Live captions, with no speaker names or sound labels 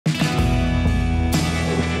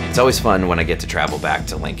It's always fun when I get to travel back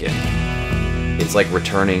to Lincoln. It's like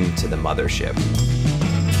returning to the mothership.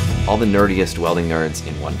 All the nerdiest welding nerds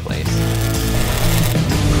in one place.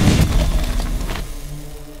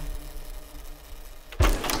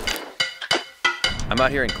 I'm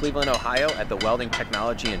out here in Cleveland, Ohio at the Welding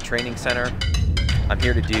Technology and Training Center. I'm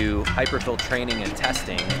here to do HyperFill training and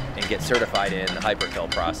testing and get certified in the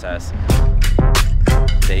HyperFill process.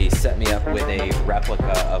 They set me up with a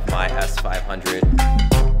replica of my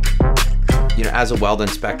S500. You know, as a weld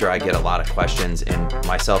inspector, I get a lot of questions, and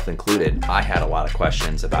myself included, I had a lot of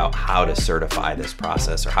questions about how to certify this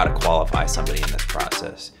process or how to qualify somebody in this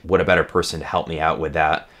process. What a better person to help me out with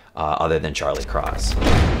that other than Charlie Cross.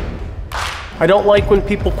 I don't like when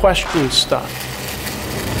people question stuff.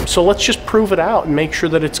 So let's just prove it out and make sure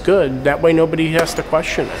that it's good. That way nobody has to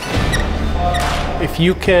question it. If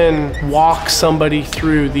you can walk somebody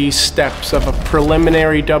through these steps of a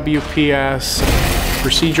preliminary WPS,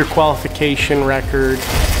 procedure qualification record,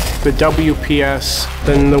 the WPS,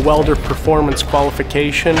 then the welder performance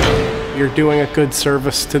qualification, you're doing a good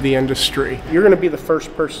service to the industry. You're going to be the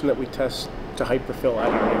first person that we test to HyperFill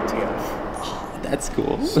out of ATF. Oh, that's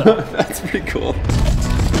cool. So. That's pretty cool.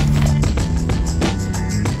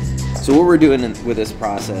 So what we're doing with this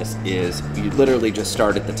process is you literally just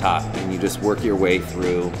start at the top and you just work your way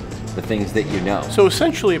through the things that you know. So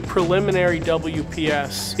essentially a preliminary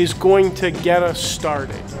WPS is going to get us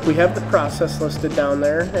started. We have the process listed down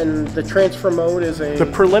there, and the transfer mode is The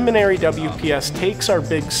preliminary WPS takes our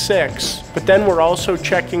big 6, but then we're also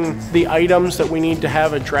checking the items that we need to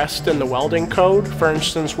have addressed in the welding code. For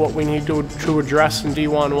instance, what we need to address in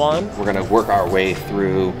D1.1. We're gonna work our way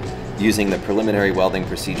through using the preliminary welding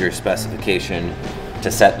procedure specification to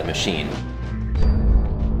set the machine.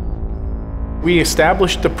 We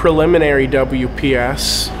established the preliminary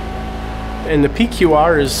WPS, and the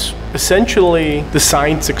PQR is essentially the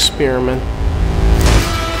science experiment.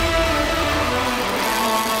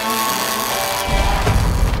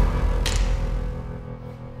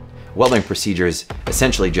 Welding procedure is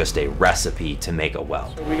essentially just a recipe to make a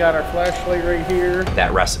weld. So we got our flashlight right here.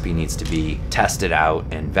 That recipe needs to be tested out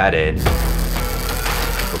and vetted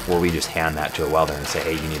before we just hand that to a welder and say,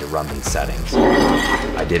 hey, you need to run these settings.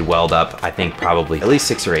 I did weld up, I think probably at least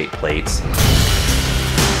 6 or 8 plates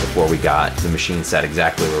before we got the machine set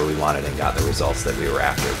exactly where we wanted and got the results that we were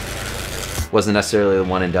after. Wasn't necessarily the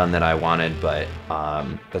one and done that I wanted, but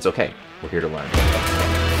that's okay. We're here to learn.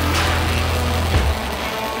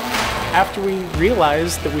 After we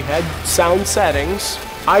realized that we had sound settings,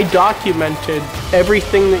 I documented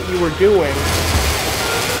everything that you were doing.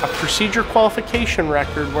 A procedure qualification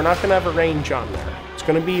record, we're not going to have a range on there. It's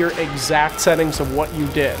going to be your exact settings of what you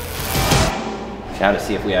did. Now to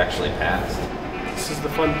see if we actually passed. This is the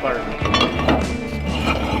fun part.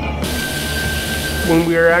 When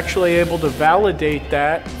we were actually able to validate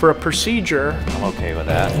that for a procedure, I'm okay with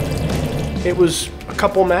that. It was a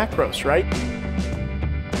couple macros, right?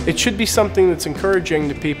 It should be something that's encouraging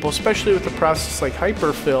to people, especially with a process like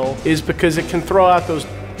HyperFill, is because it can throw out those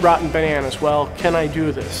rotten bananas. Well, can I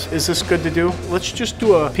do this? Is this good to do? Let's just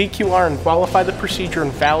do a PQR and qualify the procedure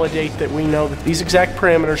and validate that we know that these exact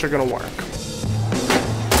parameters are going to work.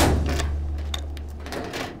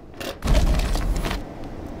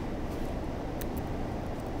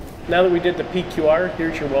 Now that we did the PQR,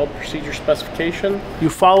 here's your weld procedure specification. You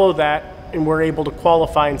follow that, and we're able to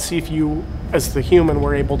qualify and see if you, as the human,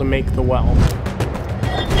 were able to make the weld.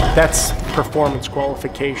 That's performance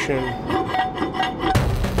qualification.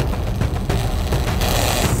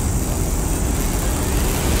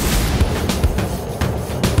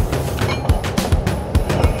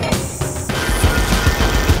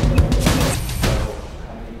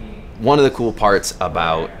 One of the cool parts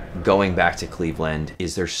about going back to Cleveland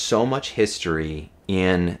is there's so much history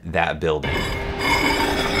in that building.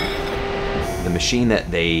 The machine that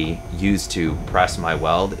they used to press my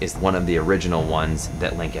weld is one of the original ones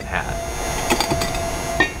that Lincoln had.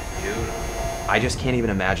 I just can't even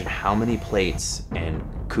imagine how many plates and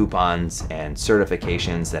coupons and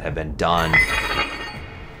certifications that have been done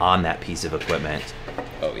on that piece of equipment.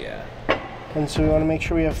 Oh yeah. And so we want to make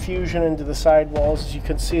sure we have fusion into the sidewalls. As you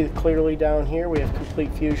can see clearly down here, we have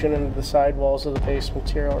complete fusion into the sidewalls of the base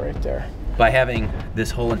material right there. By having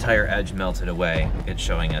this whole entire edge melted away, it's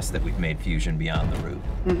showing us that we've made fusion beyond the root.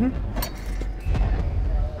 Mm-hmm.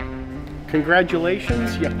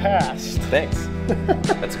 Congratulations, you passed. Thanks.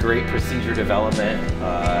 That's great procedure development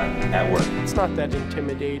at work. It's not that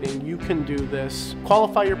intimidating. You can do this.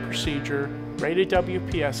 Qualify your procedure, rate a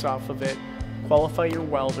WPS off of it, qualify your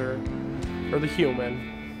welder or the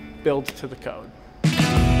human, build to the code.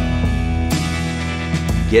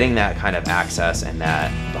 getting that kind of access and that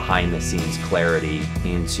behind the scenes clarity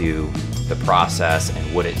into the process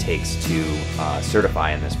and what it takes to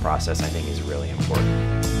certify in this process, I think is really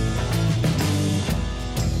important.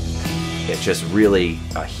 It's just really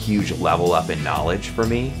a huge level up in knowledge for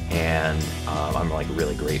me, and I'm like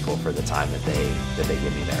really grateful for the time that they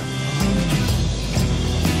give me there.